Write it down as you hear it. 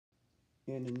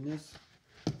And in this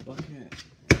bucket,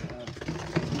 we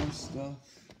have more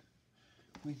stuff.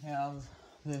 We have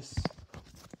this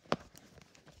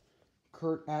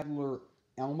Kurt Adler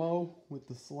Elmo with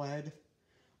the sled,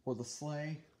 or the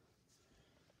sleigh.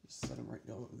 Just set him right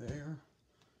over there,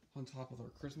 on top of our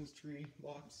Christmas tree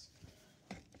box.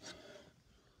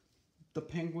 The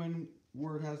penguin,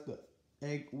 where it has the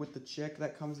egg with the chick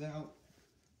that comes out.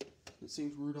 It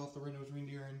sings Rudolph the Red-Nosed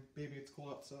Reindeer and Baby It's Cold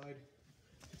Outside.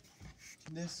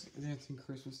 This dancing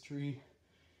Christmas tree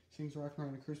sings Rockin'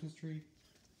 Around a Christmas Tree.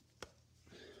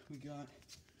 We got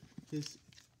this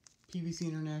PVC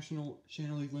International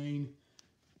Chantilly Lane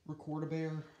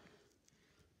Record-A-Bear.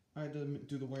 I had to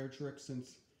do the wire trick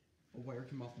since a wire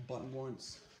came off the button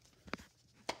once.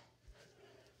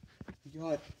 We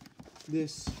got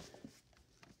this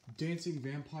dancing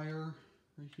vampire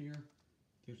right here.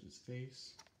 There's his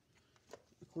face.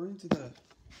 According to the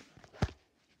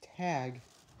tag,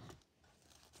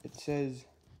 it says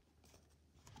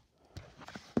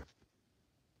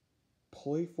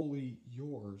playfully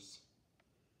yours.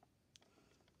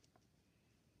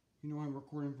 You know, I'm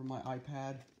recording from my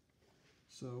iPad,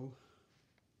 so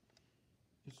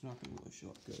it's not going to really show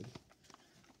up good.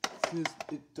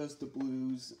 It does the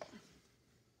blues.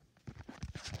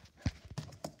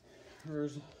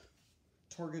 There's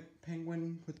Target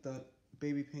penguin with the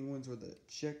baby penguins or the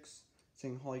chicks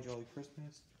saying Holly Jolly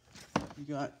Christmas. You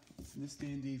got this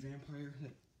dandy vampire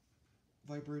that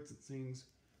vibrates. It sings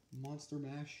Monster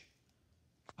Mash.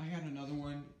 I had another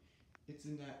one. It's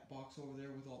in that box over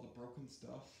there with all the broken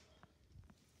stuff.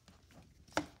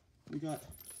 We got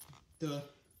the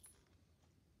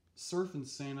Surfing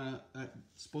Santa that's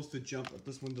supposed to jump, but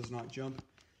this one does not jump.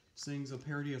 Sings a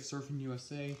parody of Surfing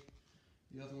USA.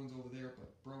 The other one's over there,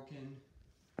 but broken.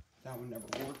 That one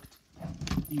never worked,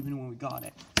 even when we got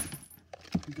it.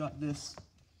 We got this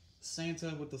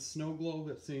Santa with the snow globe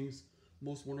that sings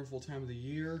Most Wonderful Time of the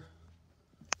Year.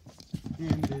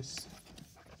 And this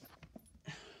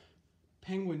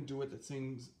penguin duet that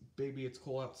sings Baby It's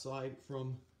Cold Outside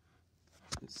from,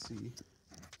 let's see,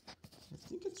 I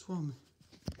think it's from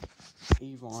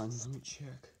Avon. Let me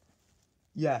check.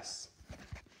 Yes,